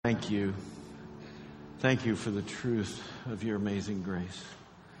thank you. Thank you for the truth of your amazing grace.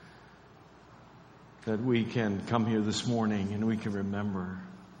 That we can come here this morning and we can remember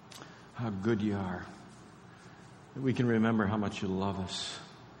how good you are. That we can remember how much you love us.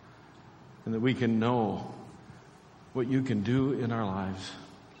 And that we can know what you can do in our lives.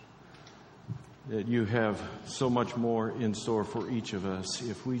 That you have so much more in store for each of us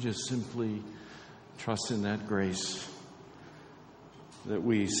if we just simply trust in that grace. That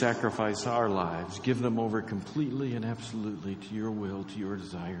we sacrifice our lives, give them over completely and absolutely to your will, to your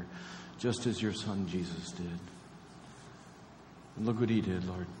desire, just as your Son Jesus did. And look what he did,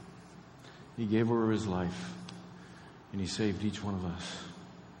 Lord. He gave over his life, and he saved each one of us.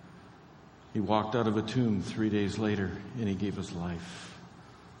 He walked out of a tomb 3 days later, and he gave us life.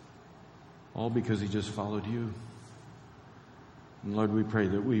 All because he just followed you. And Lord, we pray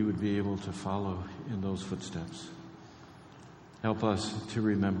that we would be able to follow in those footsteps. Help us to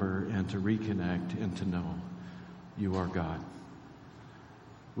remember and to reconnect and to know you are God.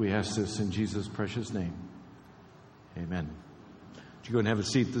 We ask this in Jesus' precious name. Amen. Would you go and have a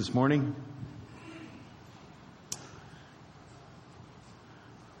seat this morning?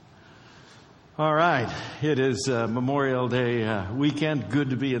 All right. It is Memorial Day weekend. Good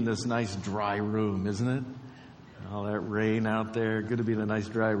to be in this nice dry room, isn't it? All that rain out there. Good to be in a nice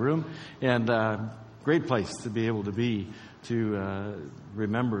dry room. And great place to be able to be to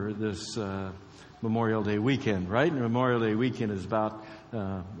remember this Memorial Day weekend, right? Memorial Day weekend is about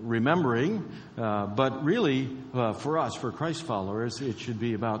remembering, but really for us, for Christ followers, it should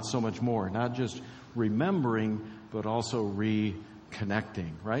be about so much more. Not just remembering, but also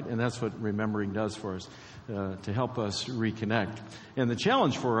reconnecting, right? And that's what remembering does for us, to help us reconnect. And the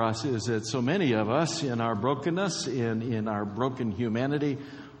challenge for us is that so many of us, in our brokenness, in our broken humanity,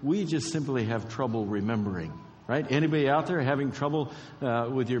 we just simply have trouble remembering. Right? Anybody out there having trouble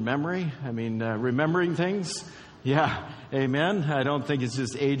with your memory? I mean, remembering things? Yeah, amen. I don't think it's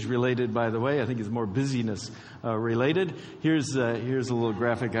just age-related, by the way. I think it's more busyness related. Here's a little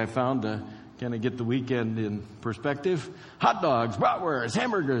graphic I found to kind of get the weekend in perspective. Hot dogs, bratwurst,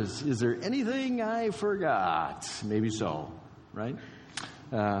 hamburgers. Is there anything I forgot? Maybe so, right?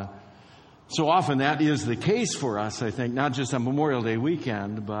 So often that is the case for us, I think, not just on Memorial Day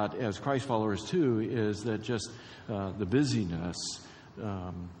weekend, but as Christ followers too, is that just the busyness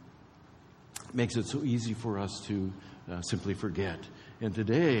makes it so easy for us to simply forget. And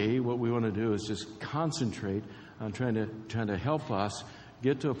today, what we want to do is just concentrate on trying to help us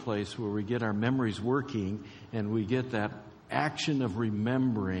get to a place where we get our memories working and we get that action of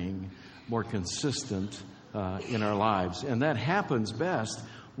remembering more consistent in our lives. And that happens best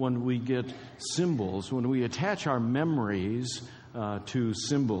when we get symbols, when we attach our memories to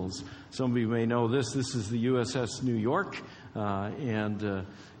symbols. Some of you may know this. This is the USS New York, and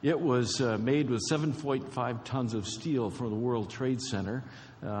it was made with 7.5 tons of steel from the World Trade Center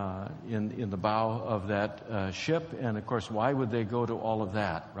in the bow of that ship. And, of course, why would they go to all of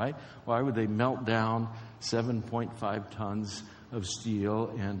that, right? Why would they melt down 7.5 tons of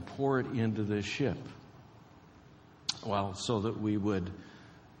steel and pour it into this ship? Well, so that we would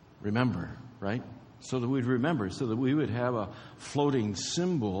remember, right? So that we'd remember, so that we would have a floating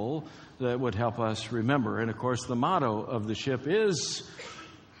symbol that would help us remember. And of course, the motto of the ship is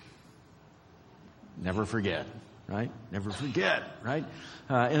never forget, right? Never forget, right?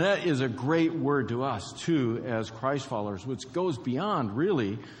 And that is a great word to us, too, as Christ followers, which goes beyond,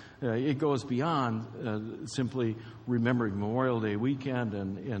 really, it goes beyond simply remembering Memorial Day weekend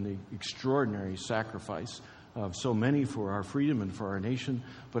and the extraordinary sacrifice of so many for our freedom and for our nation.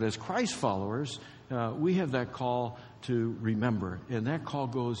 But as Christ followers, we have that call to remember. And that call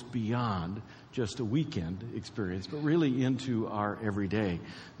goes beyond just a weekend experience, but really into our everyday.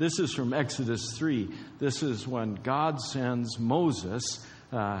 This is from Exodus 3. This is when God sends Moses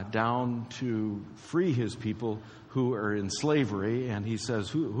down to free his people who are in slavery. And he says,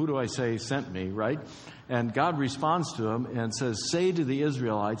 who do I say sent me, right? And God responds to him and says, say to the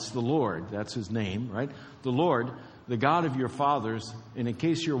Israelites, the Lord, that's his name, right? The Lord, the God of your fathers, and in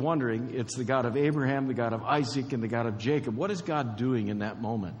case you're wondering, it's the God of Abraham, the God of Isaac, and the God of Jacob. What is God doing in that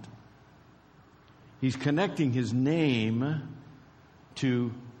moment? He's connecting his name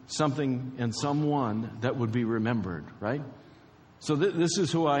to something and someone that would be remembered, right? So this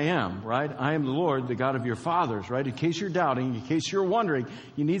is who I am, right? I am the Lord, the God of your fathers, right? In case you're doubting, in case you're wondering,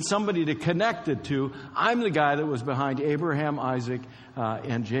 you need somebody to connect it to. I'm the guy that was behind Abraham, Isaac,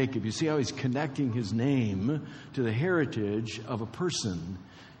 and Jacob. You see how he's connecting his name to the heritage of a person.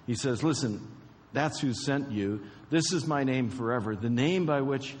 He says, listen, that's who sent you. This is my name forever. The name by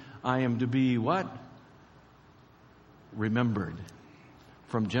which I am to be what? Remembered.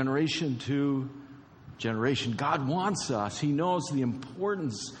 from generation to generation. God wants us. He knows the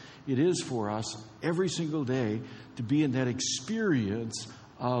importance it is for us every single day to be in that experience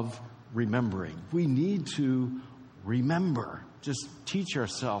of remembering. We need to remember. Just teach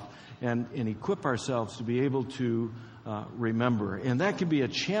ourselves and equip ourselves to be able to remember. And that can be a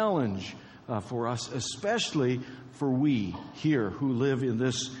challenge for us, especially for we here who live in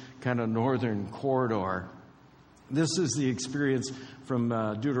this kind of northern corridor. This is the experience from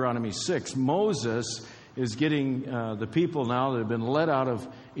Deuteronomy 6. Moses is getting the people now that have been led out of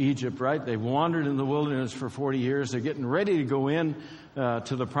Egypt, right? They've wandered in the wilderness for 40 years. They're getting ready to go in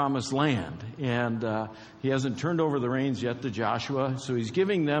to the promised land. And he hasn't turned over the reins yet to Joshua. So he's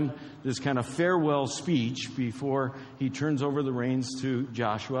giving them this kind of farewell speech before he turns over the reins to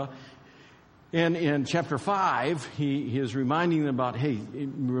Joshua. And in chapter 5, he is reminding them about, hey,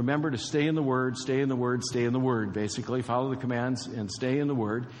 remember to stay in the Word, stay in the Word, stay in the Word, basically. Follow the commands and stay in the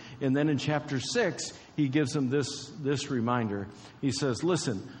Word. And then in chapter 6, he gives them this reminder. He says,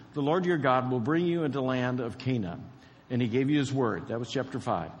 listen, the Lord your God will bring you into the land of Canaan. And he gave you his word. That was chapter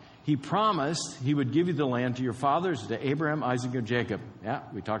 5. He promised he would give you the land to your fathers, to Abraham, Isaac, and Jacob. Yeah,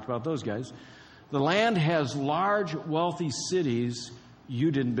 we talked about those guys. The land has large, wealthy cities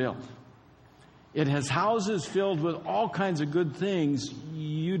you didn't build. It has houses filled with all kinds of good things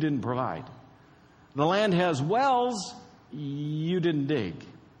you didn't provide. The land has wells you didn't dig.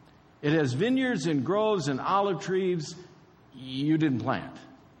 It has vineyards and groves and olive trees you didn't plant.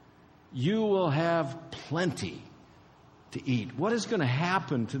 You will have plenty to eat. What is going to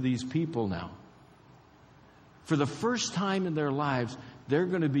happen to these people now? For the first time in their lives, they're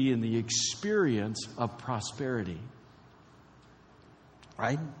going to be in the experience of prosperity.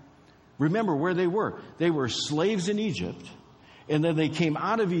 Right? Remember where they were. They were slaves in Egypt, and then they came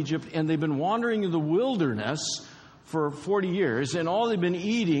out of Egypt, and they've been wandering in the wilderness for 40 years, and all they've been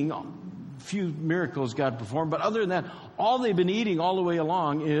eating, a few miracles God performed, but other than that, all they've been eating all the way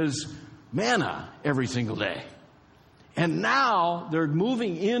along is manna every single day. And now they're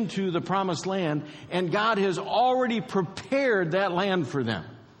moving into the promised land, and God has already prepared that land for them.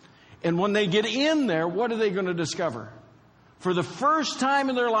 And when they get in there, what are they going to discover? For the first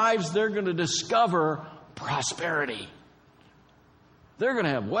time in their lives, they're going to discover prosperity. They're going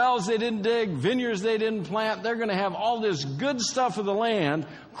to have wells they didn't dig, vineyards they didn't plant. They're going to have all this good stuff of the land,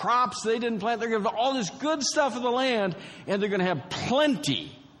 crops they didn't plant. They're going to have all this good stuff of the land, and they're going to have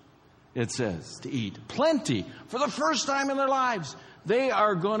plenty, it says, to eat. Plenty. For the first time in their lives, they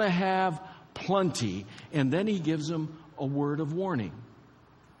are going to have plenty. And then he gives them a word of warning.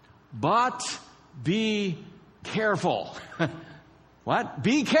 But be careful. What?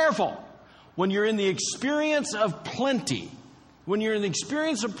 Be careful. When you're in the experience of plenty, when you're in the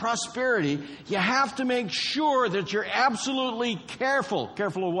experience of prosperity, you have to make sure that you're absolutely careful.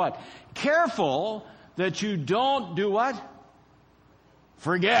 Careful of what? Careful that you don't do what?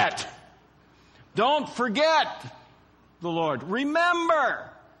 Forget. Don't forget the Lord.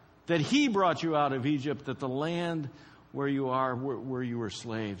 Remember that he brought you out of Egypt, that the land where you are, where you were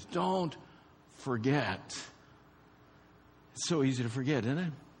slaves. Don't forget. It's so easy to forget, isn't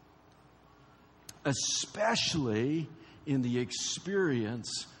it? Especially in the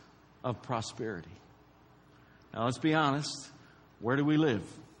experience of prosperity. Now, let's be honest. Where do we live?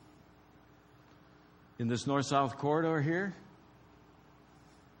 In this north-south corridor here?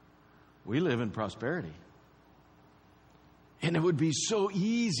 We live in prosperity. And it would be so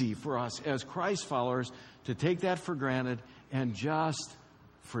easy for us as Christ followers to take that for granted and just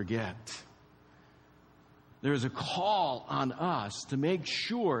forget. There's a call on us to make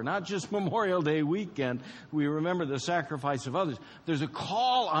sure, not just Memorial Day weekend, we remember the sacrifice of others. There's a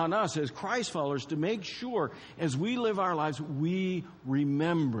call on us as Christ followers to make sure as we live our lives, we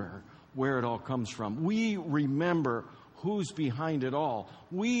remember where it all comes from. We remember who's behind it all.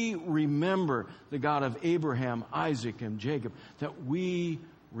 We remember the God of Abraham, Isaac, and Jacob. That we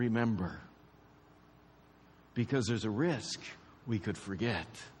remember. Because there's a risk we could forget.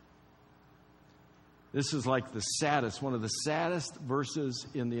 This is like the saddest, one of the saddest verses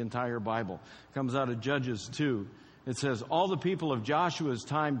in the entire Bible. It comes out of Judges 2. It says, all the people of Joshua's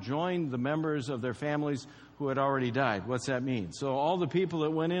time joined the members of their families who had already died. What's that mean? So all the people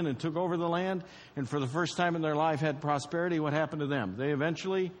that went in and took over the land and for the first time in their life had prosperity, what happened to them? They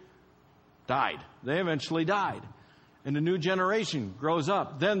eventually died. And a new generation grows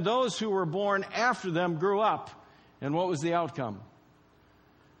up. Then those who were born after them grew up. And what was the outcome?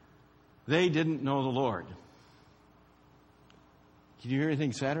 They didn't know the Lord. Can you hear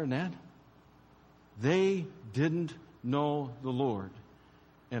anything sadder than that? They didn't know the Lord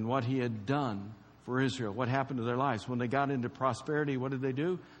and what he had done for Israel. What happened to their lives? When they got into prosperity, what did they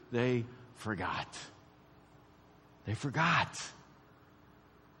do? They forgot. They forgot.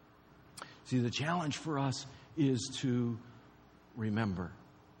 See, the challenge for us is to remember.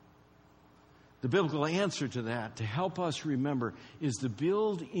 The biblical answer to that, to help us remember, is to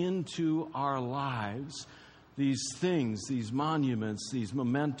build into our lives these things, these monuments, these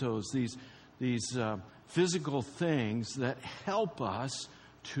mementos, these physical things that help us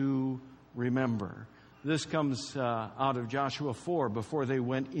to remember. This comes out of Joshua 4 before they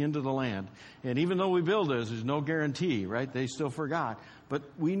went into the land. And even though we build this, there's no guarantee, right? They still forgot. But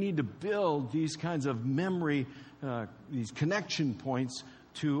we need to build these kinds of memory, these connection points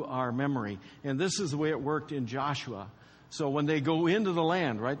to our memory. And this is the way it worked in Joshua. So when they go into the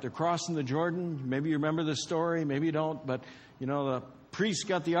land, right, they're crossing the Jordan. Maybe you remember the story, maybe you don't. But, the priests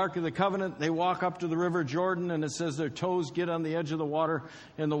got the Ark of the Covenant. They walk up to the River Jordan, and it says their toes get on the edge of the water,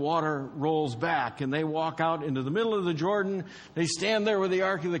 and the water rolls back. And they walk out into the middle of the Jordan. They stand there with the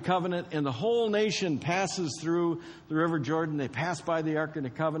Ark of the Covenant, and the whole nation passes through the River Jordan. They pass by the Ark of the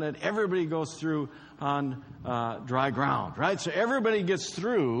Covenant. Everybody goes through on dry ground, right? So everybody gets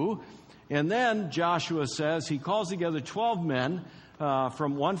through. And then Joshua says, he calls together 12 men,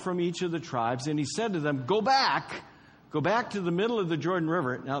 one from each of the tribes, and he said to them, Go back to the middle of the Jordan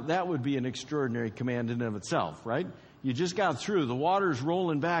River. Now, that would be an extraordinary command in and of itself, right? You just got through. The water's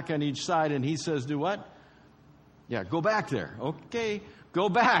rolling back on each side, and he says, do what? Yeah, go back there. Okay, go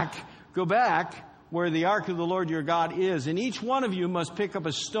back where the ark of the Lord your God is. And each one of you must pick up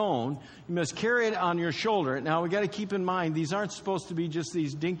a stone. You must carry it on your shoulder. Now, we got to keep in mind, these aren't supposed to be just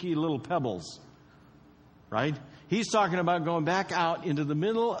these dinky little pebbles, right? He's talking about going back out into the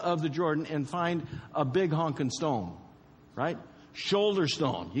middle of the Jordan and find a big honking stone. Right? Shoulder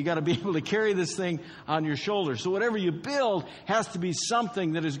stone. You got to be able to carry this thing on your shoulder. So whatever you build has to be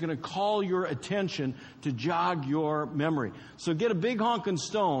something that is going to call your attention to jog your memory. So get a big honking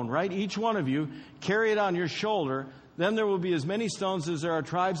stone, right? Each one of you, carry it on your shoulder. Then there will be as many stones as there are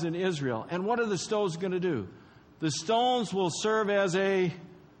tribes in Israel. And what are the stones going to do? The stones will serve as a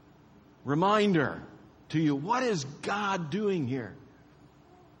reminder to you. What is God doing here?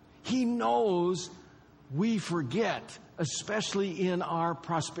 He knows we forget, especially in our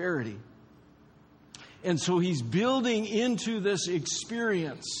prosperity. And so he's building into this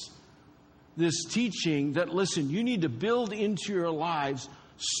experience, this teaching that, listen, you need to build into your lives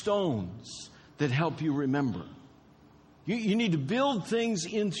stones that help you remember. You need to build things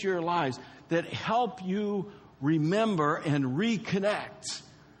into your lives that help you remember and reconnect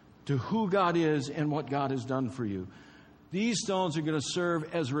to who God is and what God has done for you. These stones are going to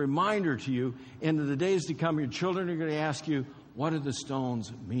serve as a reminder to you. And in the days to come, your children are going to ask you, what do the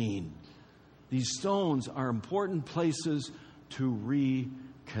stones mean? These stones are important places to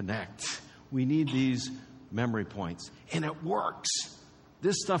reconnect. We need these memory points. And it works.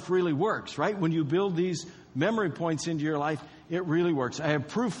 This stuff really works, right? When you build these memory points into your life, it really works. I have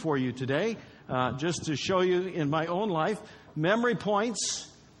proof for you today, just to show you in my own life. Memory points.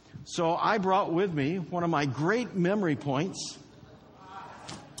 So I brought with me one of my great memory points.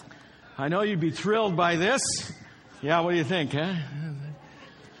 I know you'd be thrilled by this. Yeah, what do you think, huh?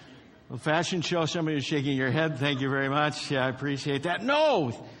 A fashion show, somebody is shaking your head. Thank you very much. Yeah, I appreciate that.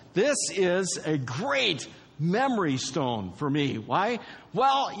 No, this is a great memory stone for me. Why?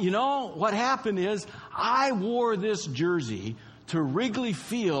 Well, what happened is I wore this jersey to Wrigley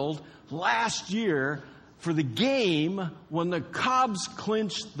Field last year for the game when the Cubs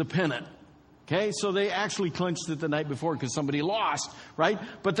clinched the pennant. Okay, so they actually clinched it the night before because somebody lost, right?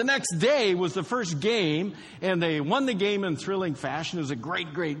 But the next day was the first game, and they won the game in thrilling fashion. It was a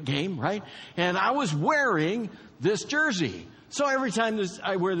great, great game, right? And I was wearing this jersey. So every time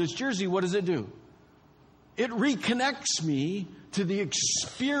I wear this jersey, what does it do? It reconnects me to the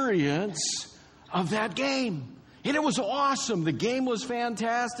experience of that game. And it was awesome. The game was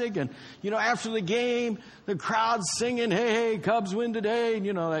fantastic. And, after the game, the crowd's singing, hey, hey, Cubs win today. And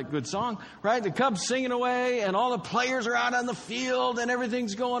that good song, right? The Cubs singing away, and all the players are out on the field, and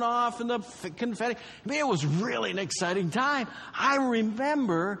everything's going off, and the confetti. It was really an exciting time. I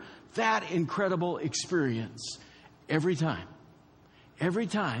remember that incredible experience every time. Every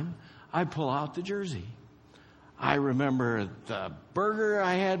time I pull out the jersey. I remember the burger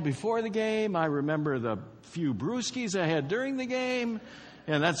I had before the game. I remember the few brewskis I had during the game.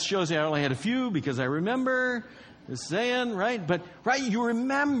 And that shows you I only had a few because I remember the saying, right? But, right, you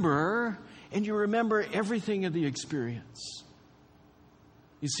remember, and you remember everything of the experience.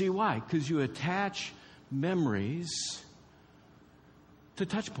 You see why? Because you attach memories to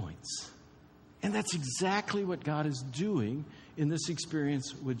touch points. And that's exactly what God is doing in this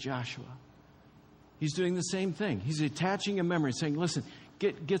experience with Joshua. He's doing the same thing. He's attaching a memory, saying, listen,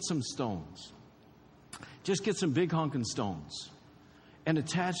 get some stones. Just get some big honking stones and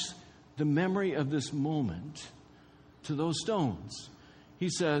attach the memory of this moment to those stones. He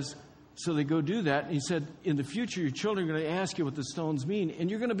says, so they go do that. And he said, in the future, your children are going to ask you what the stones mean, and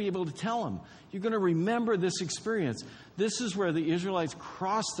you're going to be able to tell them. You're going to remember this experience. This is where the Israelites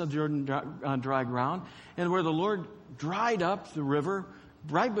crossed the Jordan on dry ground, and where the Lord dried up the river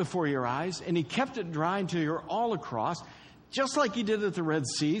right before your eyes, and he kept it dry until you're all across, just like he did at the Red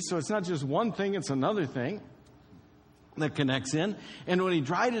Sea. So it's not just one thing, it's another thing that connects in. And when he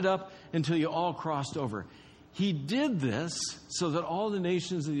dried it up until you all crossed over. He did this so that all the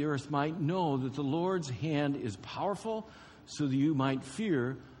nations of the earth might know that the Lord's hand is powerful, so that you might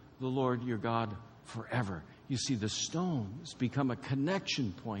fear the Lord your God forever. You see, the stones become a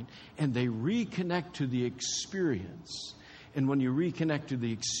connection point, and they reconnect to the experience. And when you reconnect to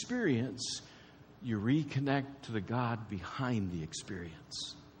the experience, you reconnect to the God behind the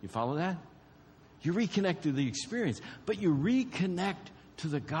experience. You follow that? You reconnect to the experience, but you reconnect to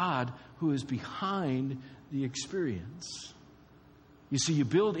the God who is behind the experience. You see, you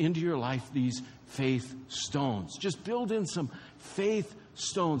build into your life these faith stones. Just build in some faith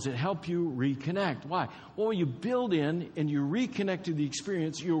stones that help you reconnect. Why? Well, when you build in and you reconnect to the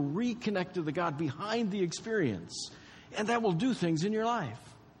experience, you'll reconnect to the God behind the experience. And that will do things in your life.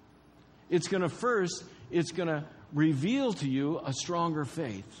 It's going to reveal to you a stronger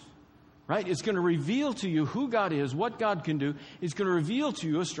faith. Right? It's going to reveal to you who God is, what God can do. It's going to reveal to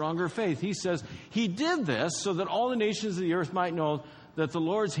you a stronger faith. He says, he did this so that all the nations of the earth might know that the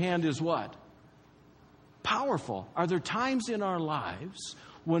Lord's hand is what? Powerful. Are there times in our lives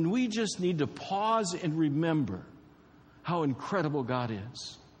when we just need to pause and remember how incredible God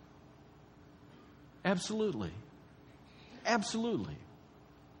is? Absolutely. Absolutely.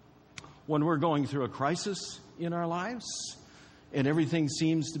 When we're going through a crisis in our lives, and everything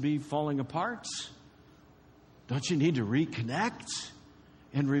seems to be falling apart, don't you need to reconnect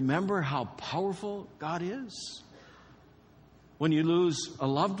and remember how powerful God is? When you lose a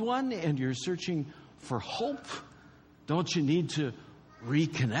loved one and you're searching for hope, don't you need to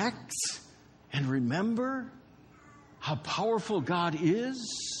reconnect and remember how powerful God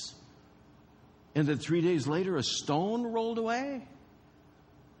is? And that 3 days later a stone rolled away?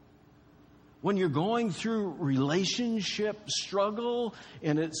 When you're going through relationship struggle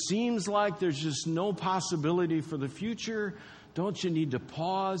and it seems like there's just no possibility for the future, don't you need to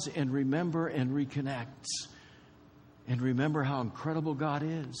pause and remember and reconnect and remember how incredible God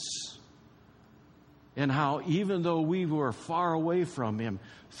is? And how even though we were far away from him,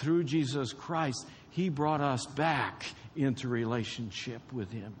 through Jesus Christ, he brought us back into relationship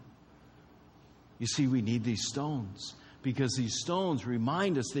with him. You see, we need these stones. Because these stones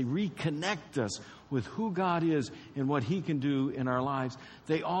remind us, they reconnect us with who God is and what he can do in our lives.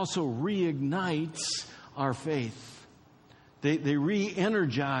 They also reignite our faith. They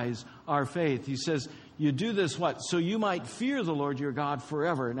re-energize our faith. He says, you do this what? So you might fear the Lord your God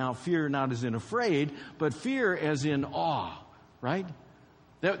forever. Now, fear not as in afraid, but fear as in awe, right?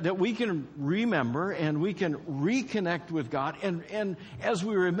 That we can remember and we can reconnect with God. And as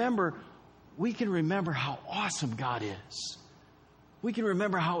we remember, we can remember how awesome God is. We can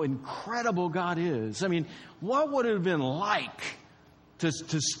remember how incredible God is. I mean, what would it have been like to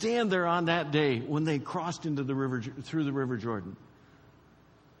stand there on that day when they crossed into the river, through the River Jordan?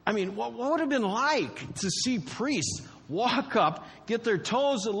 I mean, what would it have been like to see priests walk up, get their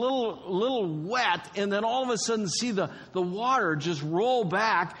toes a little wet, and then all of a sudden see the water just roll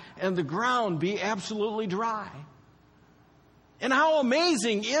back and the ground be absolutely dry? And how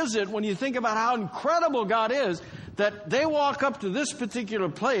amazing is it when you think about how incredible God is that they walk up to this particular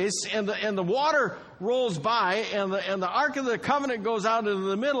place and the water rolls by and the Ark of the Covenant goes out into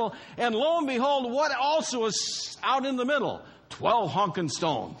the middle, and lo and behold, what also is out in the middle? 12 honking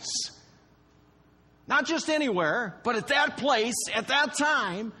stones. Not just anywhere, but at that place, at that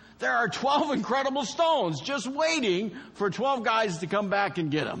time, there are 12 incredible stones just waiting for 12 guys to come back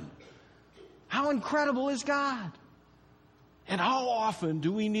and get them. How incredible is God? And how often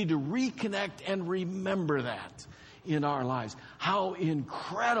do we need to reconnect and remember that in our lives? How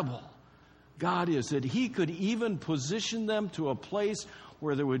incredible God is that he could even position them to a place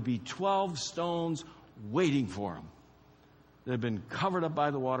where there would be 12 stones waiting for them. They've been covered up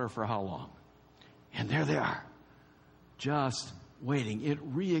by the water for how long? And there they are, just waiting.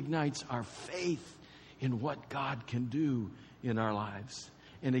 It reignites our faith in what God can do in our lives.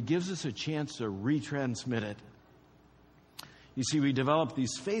 And it gives us a chance to retransmit it. You see, we develop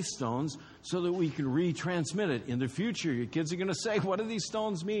these faith stones so that we can retransmit it. In the future, your kids are going to say, what do these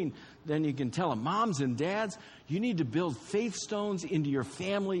stones mean? Then you can tell them, moms and dads, you need to build faith stones into your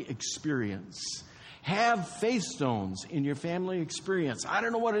family experience. Have faith stones in your family experience. I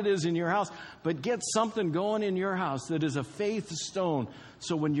don't know what it is in your house, but get something going in your house that is a faith stone.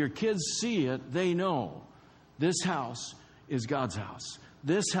 So when your kids see it, they know this house is God's house.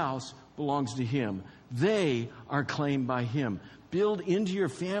 This house belongs to Him. They are claimed by Him. Build into your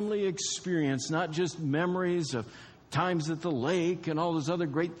family experience, not just memories of times at the lake and all those other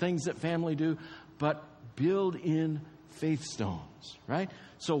great things that family do, but build in faith stones, right?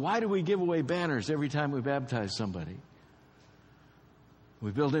 So why do we give away banners every time we baptize somebody?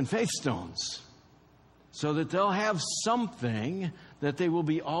 We build in faith stones so that they'll have something that they will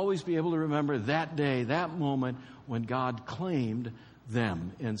always be able to remember that day, that moment when God claimed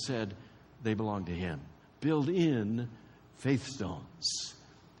them and said they belong to Him. Build in faith stones.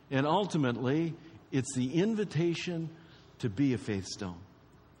 And ultimately, it's the invitation to be a faith stone.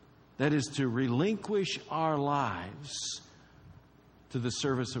 That is to relinquish our lives to the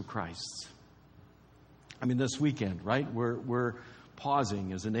service of Christ. I mean, this weekend, right? We're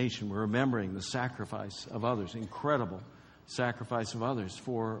pausing as a nation. We're remembering the sacrifice of others, incredible sacrifice of others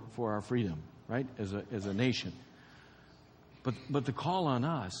for our freedom, right? As a nation. But the call on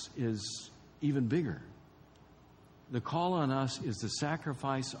us is even bigger. The call on us is to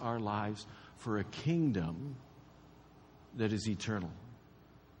sacrifice our lives for a kingdom that is eternal,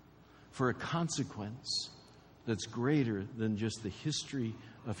 for a consequence that's greater than just the history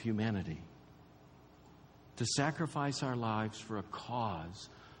of humanity. To sacrifice our lives for a cause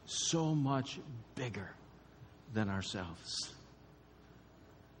so much bigger than ourselves.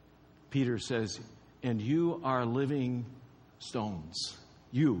 Peter says, and you are living stones.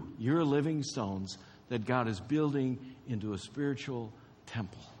 You're living stones that God is building into a spiritual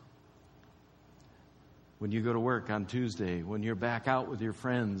temple. When you go to work on Tuesday, when you're back out with your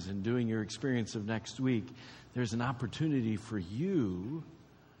friends and doing your experience of next week, there's an opportunity for you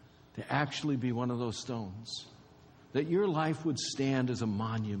to actually be one of those stones. That your life would stand as a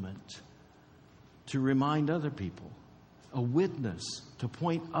monument to remind other people, a witness to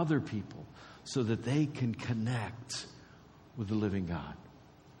point other people so that they can connect with the living God.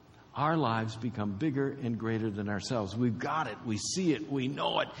 Our lives become bigger and greater than ourselves. We've got it. We see it. We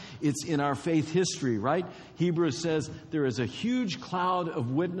know it. It's in our faith history, right? Hebrews says there is a huge cloud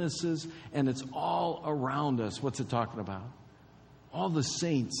of witnesses and it's all around us. What's it talking about? All the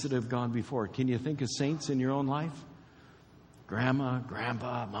saints that have gone before. Can you think of saints in your own life? Grandma,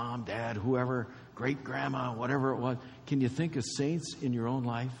 grandpa, mom, dad, whoever, great-grandma, whatever it was. Can you think of saints in your own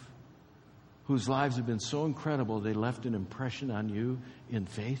life whose lives have been so incredible they left an impression on you in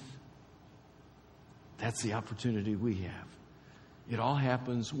faith? That's the opportunity we have. It all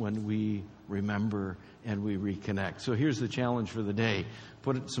happens when we remember and we reconnect. So here's the challenge for the day.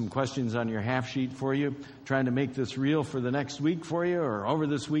 Put some questions on your half sheet for you, trying to make this real for the next week for you or over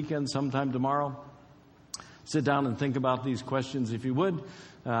this weekend, sometime tomorrow. Sit down and think about these questions if you would.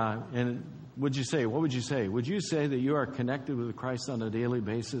 And what would you say? Would you say that you are connected with Christ on a daily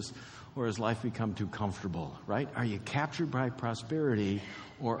basis, or has life become too comfortable, right? Are you captured by prosperity,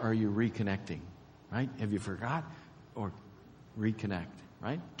 or are you reconnecting, right? Have you forgot or reconnect,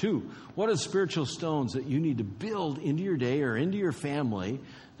 right? 2, what are spiritual stones that you need to build into your day or into your family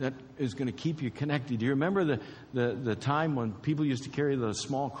that is going to keep you connected? Do you remember the time when people used to carry the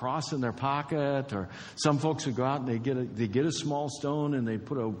small cross in their pocket, or some folks would go out and they get a small stone and they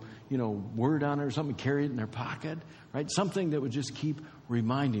put a word on it or something, carry it in their pocket, right? Something that would just keep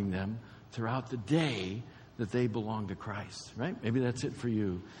reminding them throughout the day that they belong to Christ, right? Maybe that's it for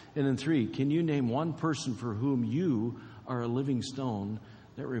you. And then 3, can you name one person for whom you are a living stone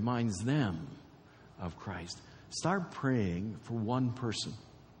that reminds them of Christ? Start praying for one person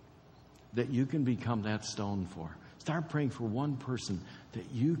that you can become that stone for. Start praying for one person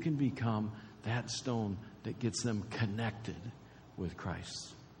that you can become that stone that gets them connected with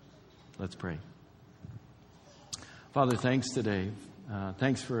Christ. Let's pray. Father, thanks today.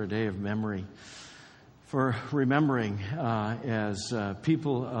 Thanks for a day of memory, for remembering as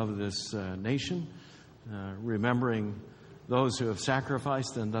people of this nation, remembering those who have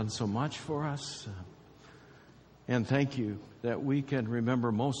sacrificed and done so much for us. And thank you that we can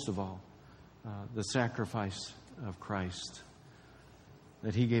remember most of all the sacrifice of Christ,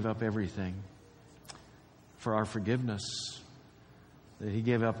 that He gave up everything for our forgiveness, that He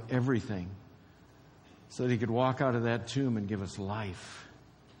gave up everything so that He could walk out of that tomb and give us life.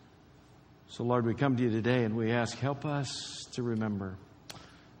 So, Lord, we come to You today and we ask, help us to remember.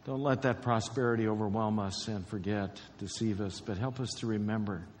 Don't let that prosperity overwhelm us and deceive us, but help us to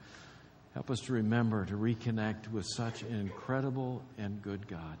remember. Help us to remember to reconnect with such an incredible and good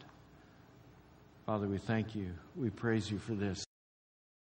God. Father, we thank you. We praise you for this.